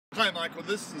Hi Michael,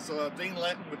 this is Dean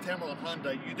Latin with Tameron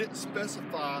Hyundai. You didn't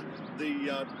specify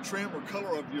the trim or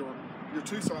color of your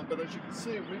Tucson, but as you can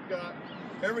see, we've got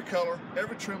every color,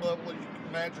 every trim level that you can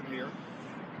imagine here.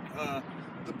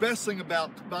 The best thing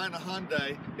about buying a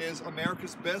Hyundai is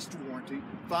America's best warranty,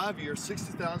 5-year,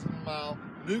 60,000 mile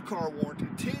new car warranty,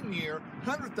 10-year,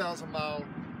 100,000 mile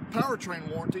powertrain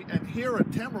warranty, and here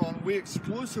at Tameron we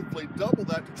exclusively double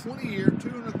that to 20-year,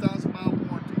 200,000 mile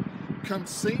warranty. Come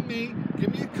see me,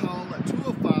 give me a call at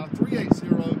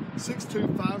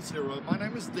 205-380-6250. My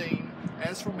name is Dean,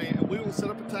 ask for me, and we will set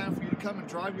up a time for you to come and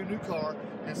drive your new car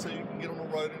and so you can get on the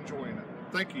road enjoying it.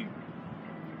 Thank you.